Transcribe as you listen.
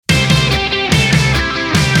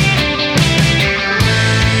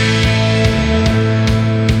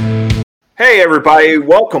Hey everybody,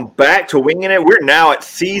 welcome back to Winging It. We're now at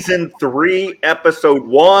Season 3, Episode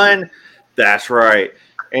 1. That's right.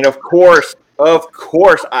 And of course,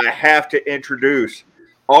 I have to introduce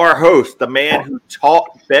our host, the man who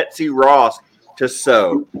taught Betsy Ross to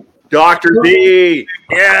sew, Dr. D.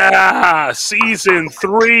 Yeah, Season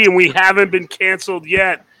 3, and we haven't been canceled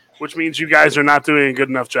yet, which means you guys are not doing a good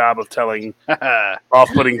enough job of telling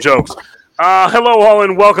off-putting jokes. Hello all,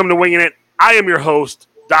 and welcome to Winging It. I am your host,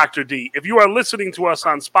 Dr. D. If you are listening to us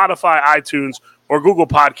on Spotify, iTunes, or Google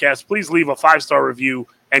Podcasts, please leave a 5-star review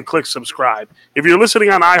and click subscribe. If you're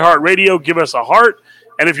listening on iHeartRadio, give us a heart.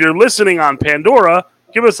 And if you're listening on Pandora,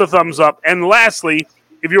 give us a thumbs up. And lastly,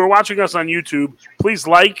 if you are watching us on YouTube, please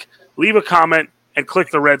like, leave a comment, and click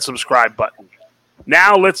the red subscribe button.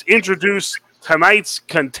 Now let's introduce tonight's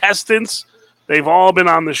contestants. They've all been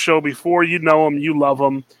on the show before. You know them. You love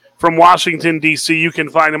them. From Washington, D.C., you can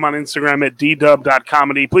find him on Instagram at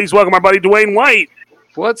ddub.comedy. Please welcome our buddy Dwayne White.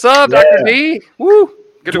 What's up, Dr. D? Woo!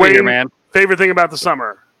 Good to be here, man. Favorite thing about the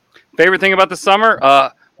summer? Favorite thing about the summer?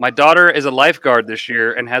 My daughter is a lifeguard this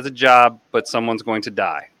year and has a job, but someone's going to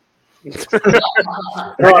die. I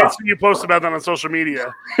can see you post about that on social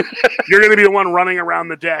media. You're going to be the one running around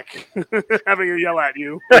the deck, having her yell at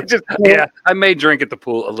you. I may drink at the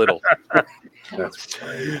pool a little.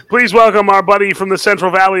 Please welcome our buddy from the Central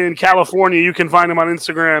Valley in California. You can find him on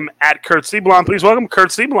Instagram at Kurt Seablom. Please welcome Kurt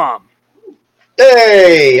Seablom.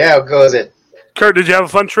 Hey, how goes it? Kurt, did you have a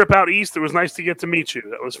fun trip out east? It was nice to get to meet you.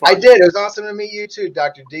 That was fun. I did. It was awesome to meet you too,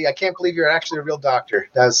 Dr. D. I can't believe you're actually a real doctor.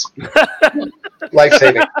 That's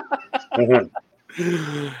life-saving.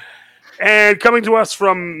 And coming to us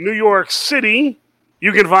from New York City,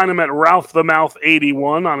 you can find him at Ralph the Mouth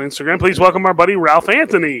 81 on Instagram. Please welcome our buddy Ralph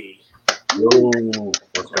Anthony. Ooh,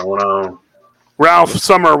 what's going on? Ralph,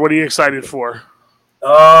 summer, what are you excited for?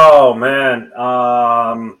 Oh, man.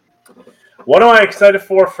 What am I excited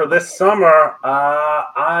for this summer?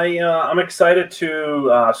 I'm excited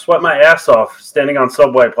to sweat my ass off standing on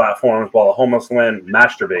subway platforms while a homeless man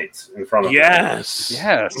masturbates in front of me. Yes.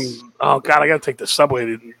 Oh, God, I got to take the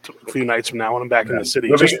subway a few nights from now when I'm back in the city.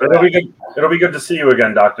 It'll be good to see you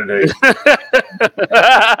again, Dr. D.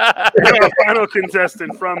 Our final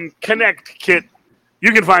contestant from Connect Kit.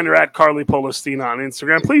 You can find her at Carly Polestina on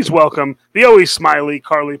Instagram. Please welcome the always smiley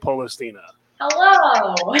Carly Polestina.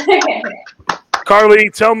 Hello.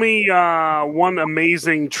 Carly, tell me one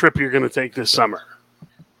amazing trip you're going to take this summer.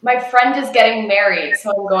 My friend is getting married,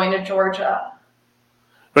 so I'm going to Georgia.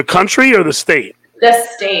 The country or the state? The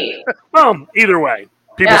state. Well, either way.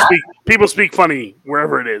 People speak funny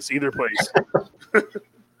wherever it is, either place.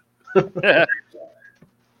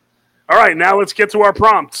 All right, now let's get to our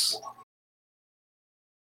prompts.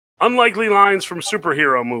 Unlikely lines from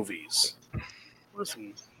superhero movies.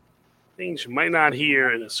 Listen. Things you might not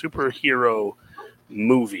hear in a superhero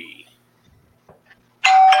movie.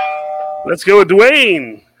 Let's go with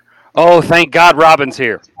Dwayne. Oh, thank God Robin's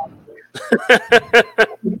here.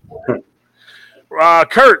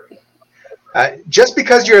 Kurt. Just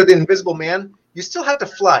because you're the Invisible Man, you still have to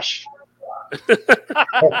flush.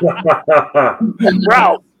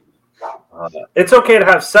 Ralph. It's okay to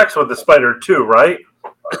have sex with the spider too, right?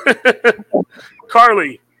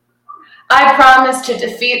 Carly. I promise to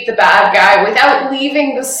defeat the bad guy without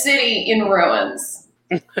leaving the city in ruins.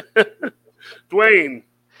 Dwayne.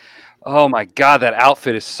 Oh, my God, that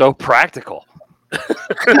outfit is so practical.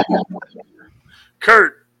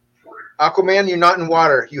 Kurt. Aquaman, you're not in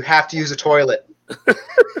water. You have to use a toilet. All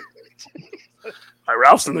right,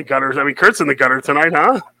 Ralph's in the gutter. Kurt's in the gutter tonight,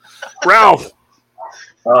 huh? Ralph.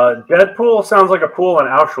 Deadpool sounds like a pool in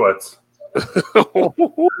Auschwitz.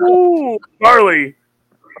 Carly.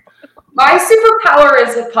 My superpower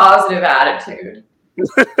is a positive attitude.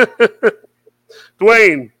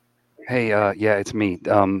 Dwayne. Hey, yeah, it's me.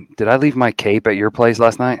 Did I leave my cape at your place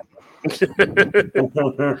last night?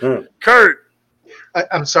 Kurt.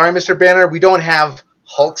 I'm sorry, Mr. Banner. We don't have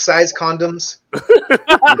Hulk-size condoms.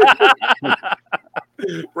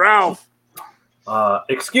 Ralph.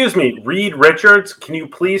 Excuse me, Reed Richards, can you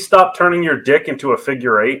please stop turning your dick into a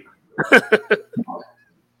figure 8?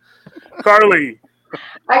 Carly.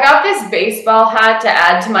 I got this baseball hat to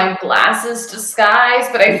add to my glasses disguise,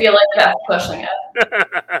 but I feel like that's pushing it.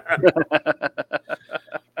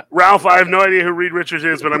 Ralph, I have no idea who Reed Richards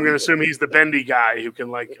is, but I'm going to assume he's the bendy guy who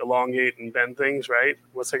can elongate and bend things, right?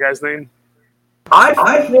 What's that guy's name? I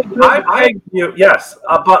pegged you, yes,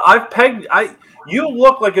 but I've pegged. You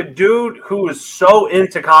look like a dude who is so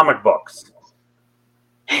into comic books.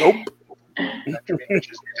 Nope.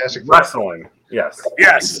 Wrestling, yes.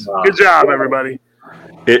 Yes. Good job, everybody.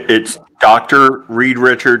 It's Dr. Reed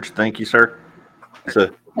Richards. Thank you, sir. It's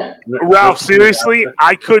a Ralph, seriously,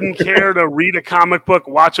 I couldn't care to read a comic book,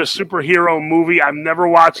 watch a superhero movie. I've never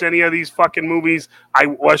watched any of these fucking movies. I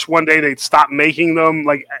wish one day they'd stop making them.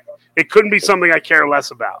 Like, it couldn't be something I care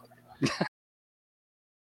less about.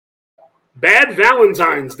 Bad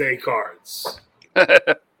Valentine's Day cards.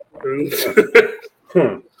 Let's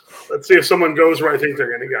see if someone goes where I think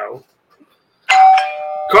they're going to go.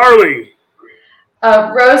 Carly.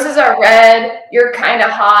 Roses are red. You're kind of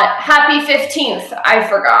hot. Happy 15th. I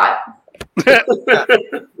forgot.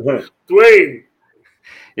 Dwayne.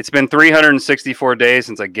 It's been 364 days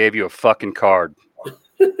since I gave you a fucking card.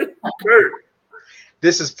 Kurt.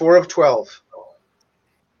 This is 4 of 12.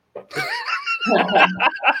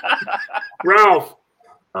 Ralph.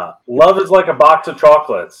 Love is like a box of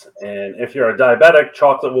chocolates, and if you're a diabetic,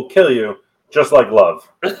 chocolate will kill you, just like love.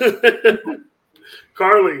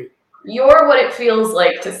 Carly. You're what it feels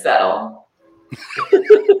like to settle.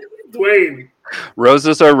 Dwayne.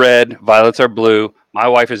 Roses are red, violets are blue. My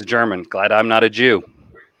wife is German. Glad I'm not a Jew.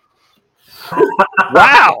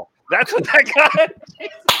 Wow, that's what that got.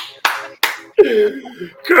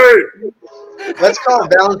 Kurt. Let's call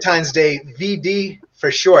Valentine's Day VD for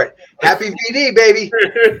short. Happy VD, baby.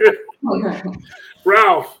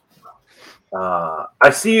 Ralph. I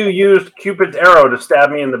see you used Cupid's arrow to stab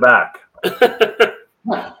me in the back.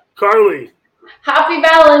 Carly. Happy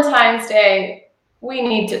Valentine's Day. We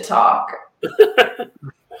need to talk.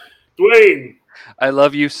 Dwayne. I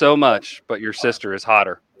love you so much, but your sister is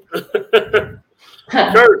hotter.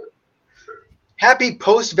 Kurt. Happy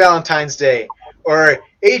post Valentine's Day, or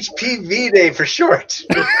HPV Day for short.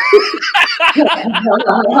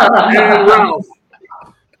 And Ralph.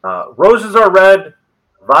 Roses are red,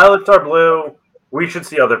 violets are blue. We should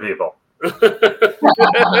see other people.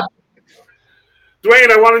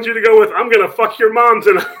 Dwayne, I wanted you to go with, I'm going to fuck your mom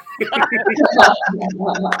tonight.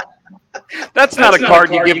 That's not a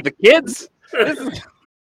card you give the kids.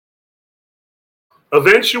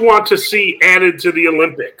 Events you want to see added to the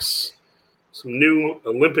Olympics. Some new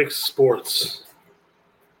Olympic sports.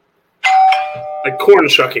 Like corn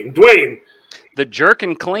shucking. Dwayne. The jerk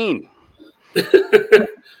and clean.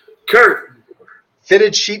 Kurt.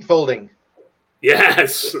 Fitted sheet folding.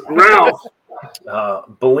 Yes. Ralph.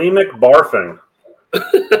 Bulimic barfing.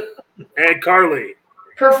 And Carly.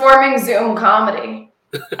 Performing Zoom comedy.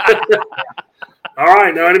 All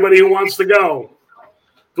right, now anybody who wants to go.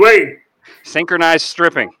 Dwayne. Synchronized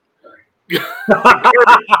stripping.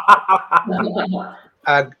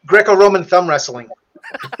 Greco-Roman thumb wrestling.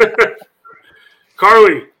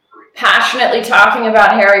 Carly. Passionately talking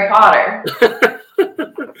about Harry Potter.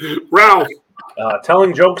 Ralph.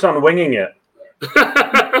 Telling jokes on winging it.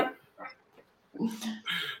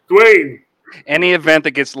 Dwayne. Any event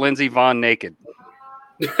that gets Lindsey Vonn naked.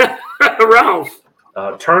 Ralph.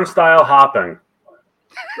 Turnstile hopping.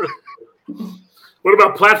 What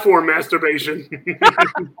about platform masturbation?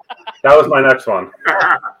 That was my next one.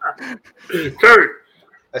 Kurt.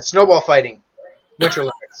 Snowball fighting. Winter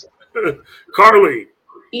Olympics. Carly.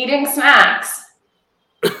 Eating snacks.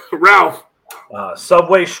 Ralph.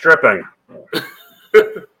 Subway stripping.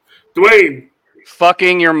 Dwayne.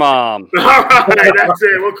 Fucking your mom. All right, that's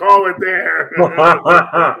it. We'll call it there.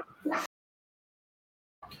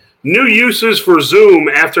 New uses for Zoom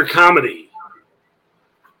after comedy.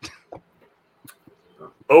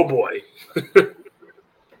 Oh, boy.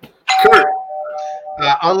 Kurt.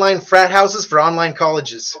 Online frat houses for online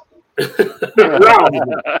colleges.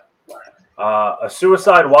 Ralph. A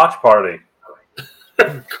suicide watch party.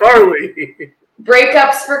 Carly.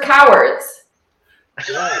 Breakups for cowards.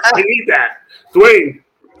 I need that. Dwayne.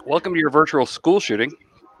 Welcome to your virtual school shooting.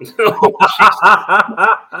 Oh,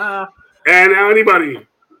 and now anybody.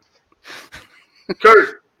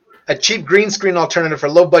 Kurt. A cheap green screen alternative for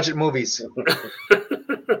low budget movies.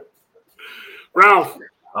 Ralph.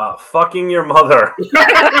 Fucking your mother.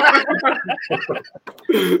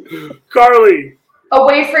 Carly. A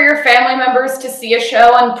way for your family members to see a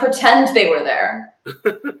show and pretend they were there.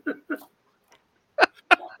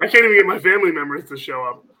 I can't even get my family members to show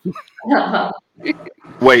up.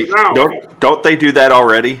 Wait, No. don't they do that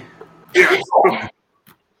already? Yes.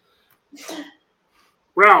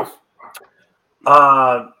 Ralph.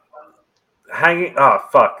 Hanging. Oh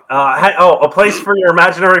fuck. A place for your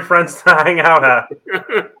imaginary friends to hang out at.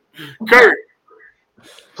 Kurt.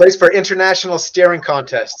 Place for international staring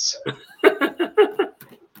contests.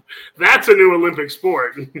 That's a new Olympic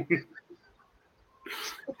sport.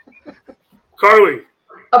 Carly.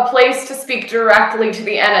 A place to speak directly to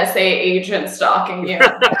the NSA agent stalking you.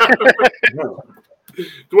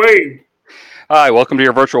 Dwayne. Hi, welcome to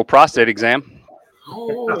your virtual prostate exam.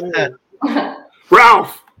 Oh.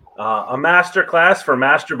 Ralph. A master class for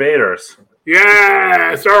masturbators.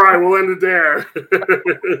 Yes. All right, we'll end it there.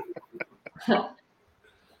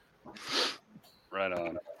 Right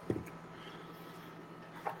on.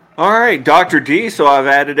 All right, Dr. D. So I've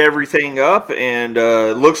added everything up, and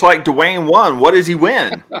looks like Dwayne won. What does he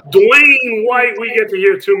win? Dwayne White, we get to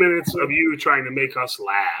hear 2 minutes of you trying to make us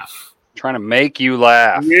laugh. Trying to make you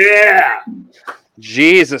laugh. Yeah.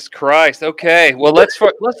 Jesus Christ. Okay. Well, let's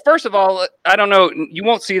first of all, I don't know. You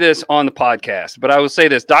won't see this on the podcast, but I will say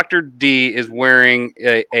this. Dr. D is wearing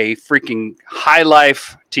a freaking High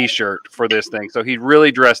Life t-shirt for this thing. So he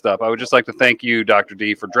really dressed up. I would just like to thank you, Dr.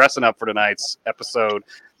 D, for dressing up for tonight's episode.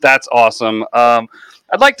 That's awesome.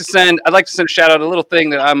 I'd like to send a shout out. A little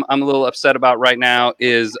thing that I'm a little upset about right now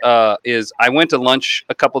is I went to lunch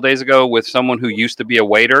a couple days ago with someone who used to be a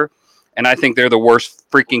waiter. And I think they're the worst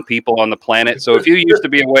freaking people on the planet. So if you used to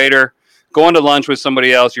be a waiter, going to lunch with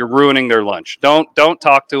somebody else, you're ruining their lunch. Don't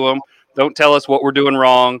talk to them. Don't tell us what we're doing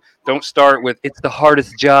wrong. Don't start with, it's the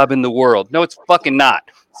hardest job in the world. No, it's fucking not.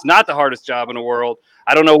 It's not the hardest job in the world.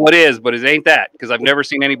 I don't know what is, but it ain't that, because I've never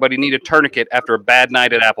seen anybody need a tourniquet after a bad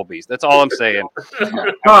night at Applebee's. That's all I'm saying.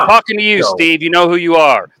 I'm talking to you, Steve. You know who you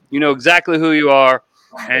are. You know exactly who you are.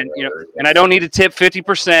 And and I don't need to tip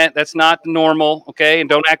 50%. That's not normal, okay? And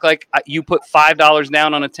don't act like you put $5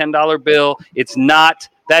 down on a $10 bill. It's not.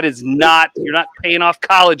 That is not. You're not paying off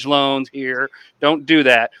college loans here. Don't do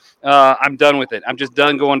that. I'm done with it. I'm just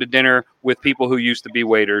done going to dinner with people who used to be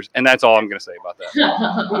waiters, and that's all I'm going to say about that.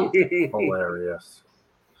 Hilarious.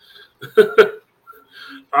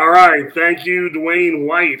 All right. Thank you, Dwayne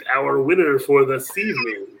White, our winner for this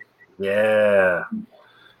evening. Yeah.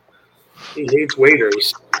 He hates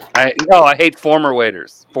waiters. I hate former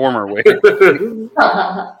waiters. Former waiters.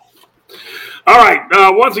 All right.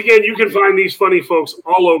 Once again, you can find these funny folks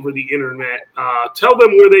all over the internet. Tell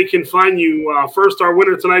them where they can find you. First, our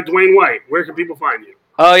winner tonight, Dwayne White. Where can people find you?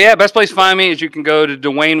 Oh, yeah. Best place to find me is you can go to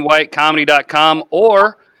DwayneWhiteComedy.com,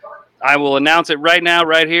 or I will announce it right now,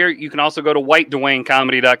 right here. You can also go to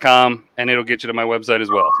WhiteDwayneComedy.com, and it'll get you to my website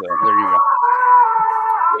as well. So there you go.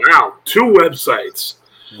 Wow. 2 websites.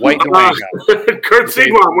 White Dwayne. Kurt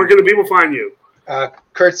Siegblom, where can the people find you?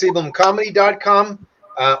 KurtSieblumComedy.com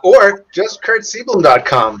or just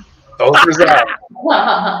KurtSieblum.com. Both reside.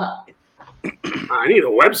 I need a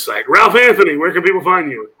website. Ralph Anthony, where can people find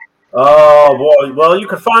you? Oh, boy. Well, you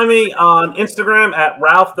can find me on Instagram at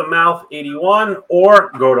RalphTheMouth81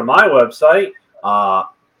 or go to my website,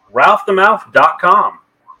 RalphTheMouth.com.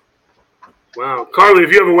 Wow. Carly,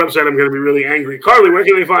 if you have a website, I'm going to be really angry. Carly, where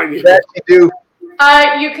can they find you? Yes, you do.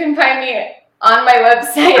 You can find me on my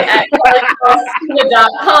website at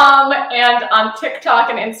carlypalestina.com and on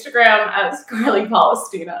TikTok and Instagram as Carly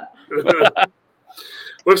Palestina.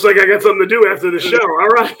 Looks like I got something to do after the show. All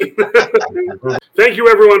right. Thank you,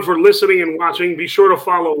 everyone, for listening and watching. Be sure to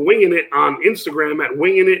follow Winging It on Instagram at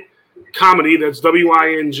Winging It Comedy. That's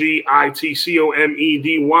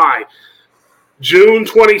WINGITCOMEDY. June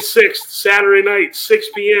 26th, Saturday night, 6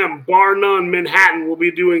 p.m., bar none, Manhattan. We'll be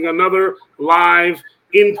doing another live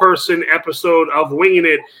in-person episode of Winging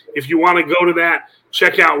It. If you want to go to that,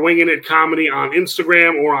 check out Winging It Comedy on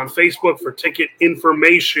Instagram or on Facebook for ticket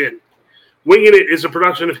information. Winging It is a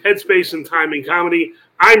production of Headspace and Timing Comedy.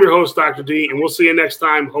 I'm your host, Dr. D, and we'll see you next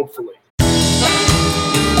time, hopefully.